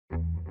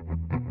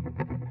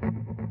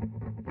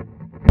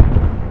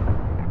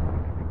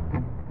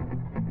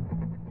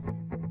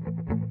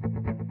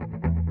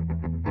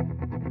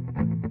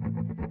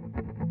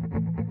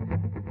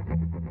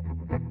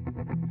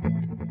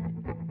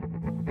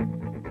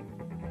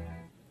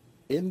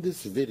In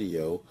this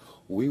video,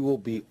 we will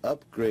be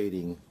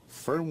upgrading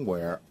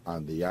firmware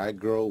on the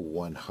iGrow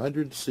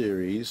 100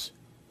 series,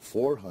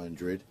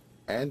 400,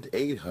 and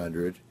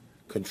 800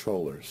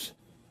 controllers.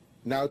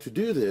 Now to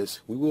do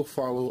this, we will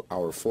follow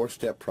our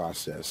four-step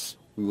process.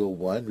 We will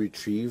 1.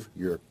 Retrieve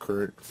your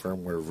current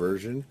firmware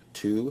version,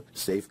 2.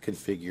 Save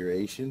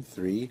configuration,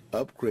 3.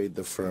 Upgrade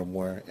the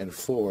firmware, and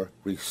 4.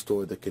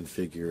 Restore the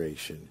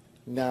configuration.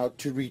 Now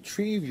to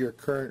retrieve your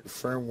current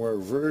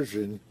firmware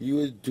version, you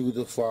would do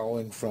the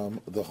following from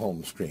the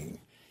home screen.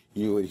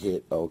 You would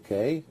hit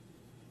OK,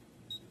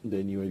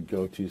 then you would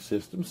go to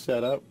System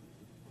Setup,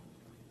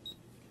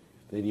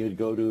 then you would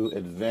go to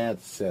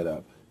Advanced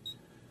Setup,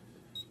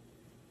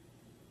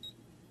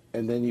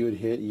 and then you would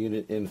hit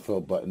Unit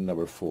Info button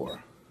number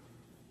 4.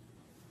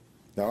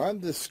 Now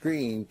on the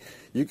screen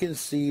you can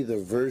see the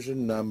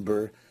version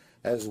number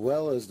as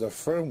well as the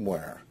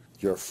firmware.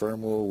 Your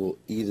firmware will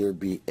either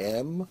be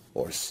M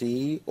or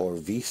C or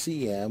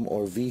VCM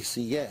or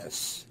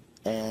VCS,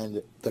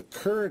 and the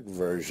current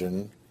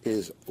version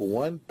is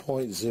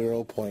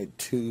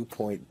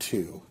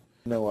 1.0.2.2.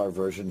 Now our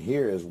version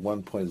here is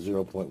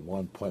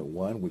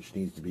 1.0.1.1, which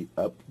needs to be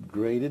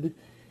upgraded.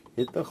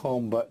 Hit the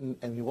home button,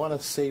 and we want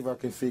to save our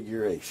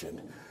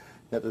configuration.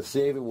 Now to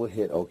save it, we'll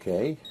hit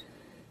OK,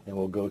 and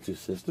we'll go to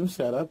System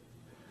Setup,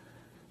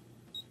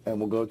 and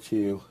we'll go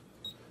to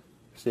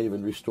Save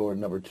and Restore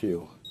number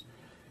 2.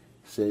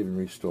 Save and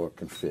Restore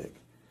Config.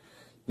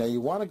 Now you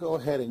want to go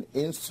ahead and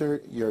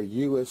insert your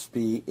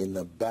USB in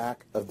the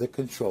back of the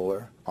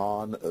controller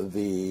on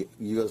the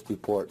USB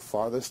port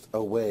farthest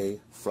away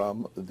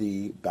from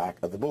the back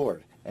of the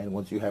board. And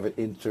once you have it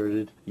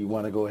inserted, you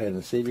want to go ahead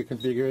and save your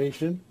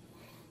configuration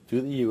to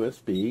the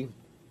USB.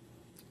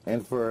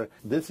 And for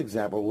this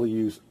example, we'll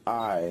use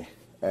I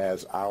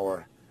as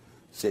our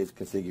saved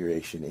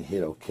configuration and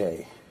hit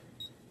OK.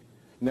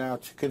 Now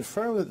to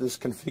confirm that this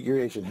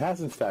configuration has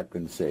in fact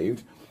been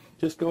saved,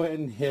 just go ahead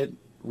and hit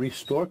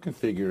Restore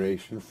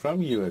Configuration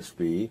from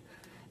USB,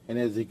 and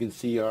as you can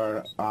see,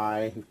 our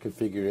I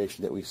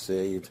configuration that we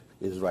saved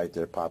is right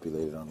there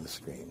populated on the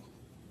screen.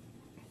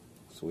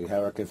 So we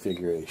have our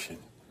configuration.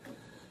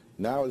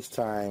 Now it's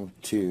time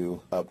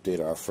to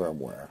update our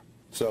firmware.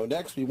 So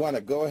next we want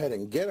to go ahead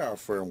and get our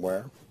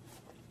firmware,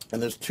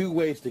 and there's two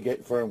ways to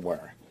get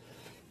firmware.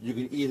 You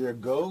can either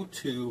go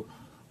to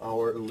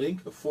our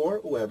link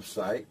for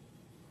website,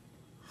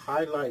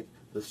 highlight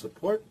the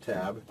Support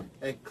tab,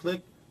 and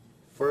click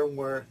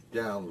Firmware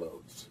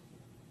Downloads.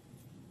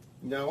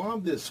 Now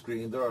on this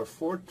screen there are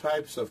 4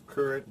 types of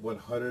current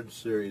 100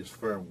 series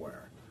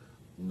firmware.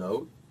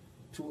 Note,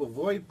 to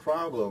avoid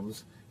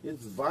problems,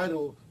 it's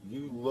vital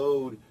you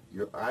load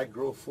your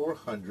iGrow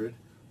 400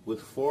 with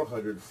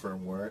 400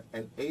 firmware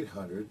and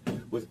 800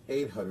 with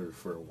 800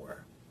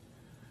 firmware.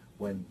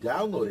 When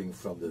downloading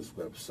from this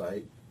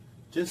website,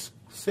 just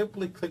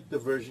simply click the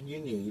version you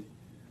need.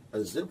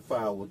 A zip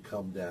file would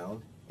come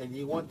down, and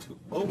you want to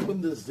open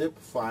the zip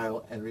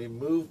file and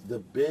remove the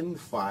bin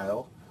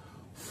file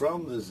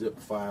from the zip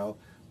file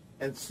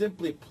and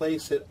simply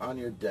place it on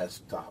your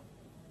desktop.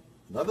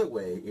 Another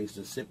way is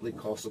to simply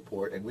call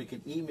support, and we can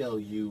email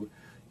you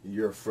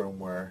your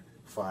firmware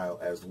file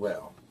as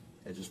well,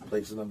 and just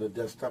place it on the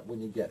desktop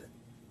when you get it.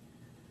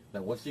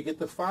 Now once you get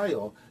the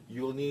file,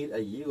 you'll need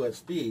a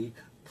USB,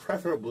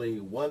 preferably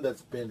one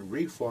that's been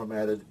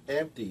reformatted,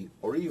 empty,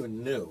 or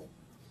even new.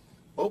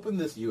 Open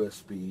this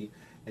USB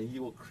and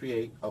you will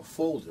create a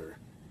folder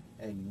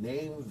and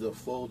name the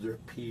folder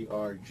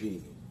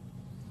PRG.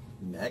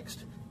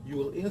 Next, you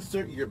will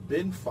insert your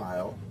bin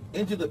file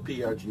into the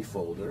PRG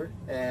folder,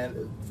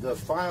 and the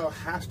file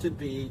has to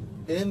be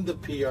in the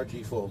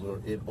PRG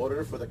folder in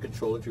order for the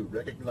controller to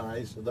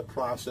recognize the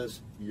process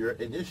you're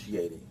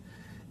initiating.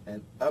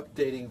 And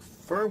updating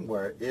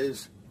firmware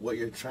is what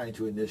you're trying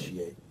to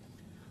initiate.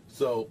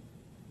 So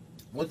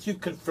once you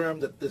confirm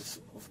that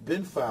this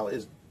bin file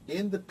is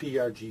in the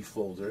PRG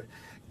folder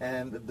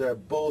and they're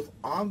both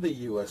on the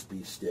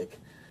USB stick,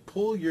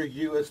 pull your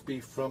USB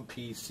from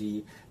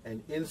PC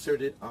and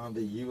insert it on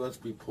the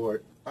USB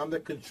port on the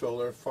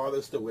controller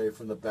farthest away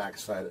from the back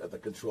side of the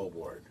control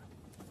board.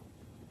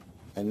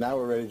 And now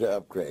we're ready to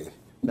upgrade.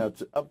 Now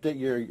to update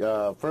your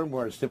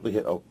firmware, simply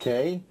hit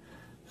OK,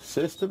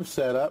 System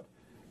Setup,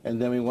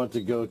 and then we want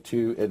to go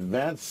to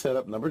Advanced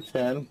Setup number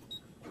 10,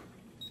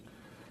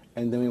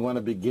 and then we want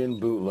to begin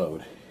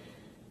bootload.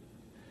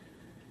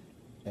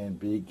 And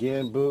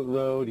begin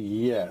bootload,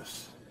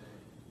 yes.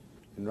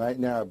 And right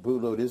now our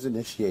bootload is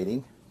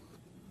initiating.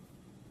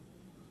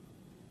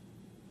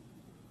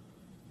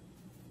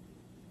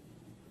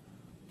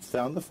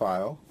 Found the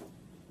file.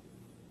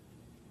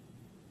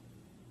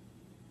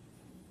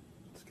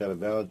 It's got a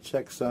valid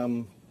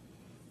checksum.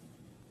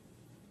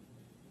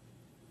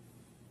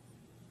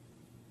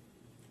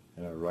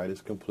 And our write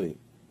is complete.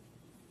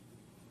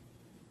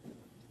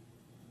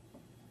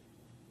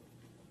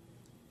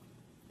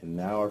 And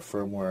now our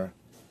firmware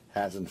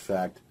has in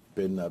fact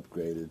been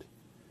upgraded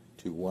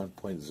to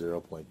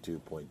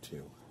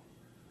 1.0.2.2.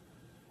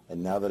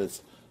 And now that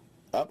it's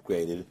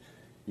upgraded,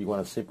 you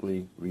want to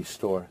simply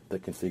restore the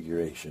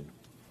configuration.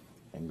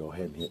 and go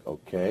ahead and hit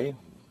OK.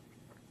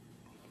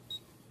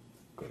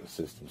 Go to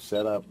System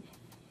Setup.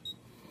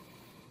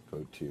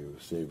 Go to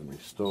Save and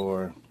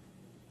Restore.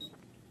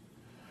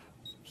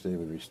 Save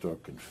and Restore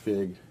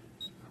Config.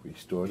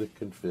 Restore the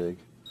config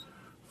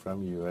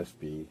from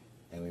USB,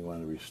 and we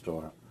want to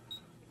restore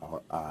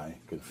our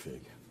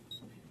iConfig.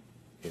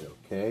 Hit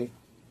OK,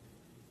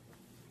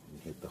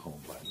 and hit the home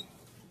button.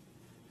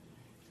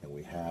 And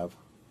we have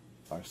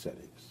our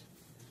settings.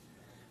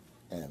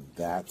 And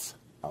that's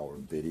our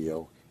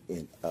video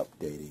in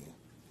updating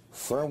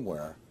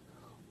firmware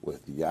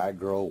with the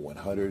iGrow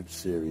 100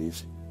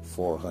 series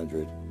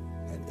 400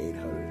 and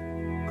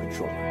 800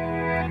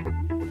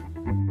 controller.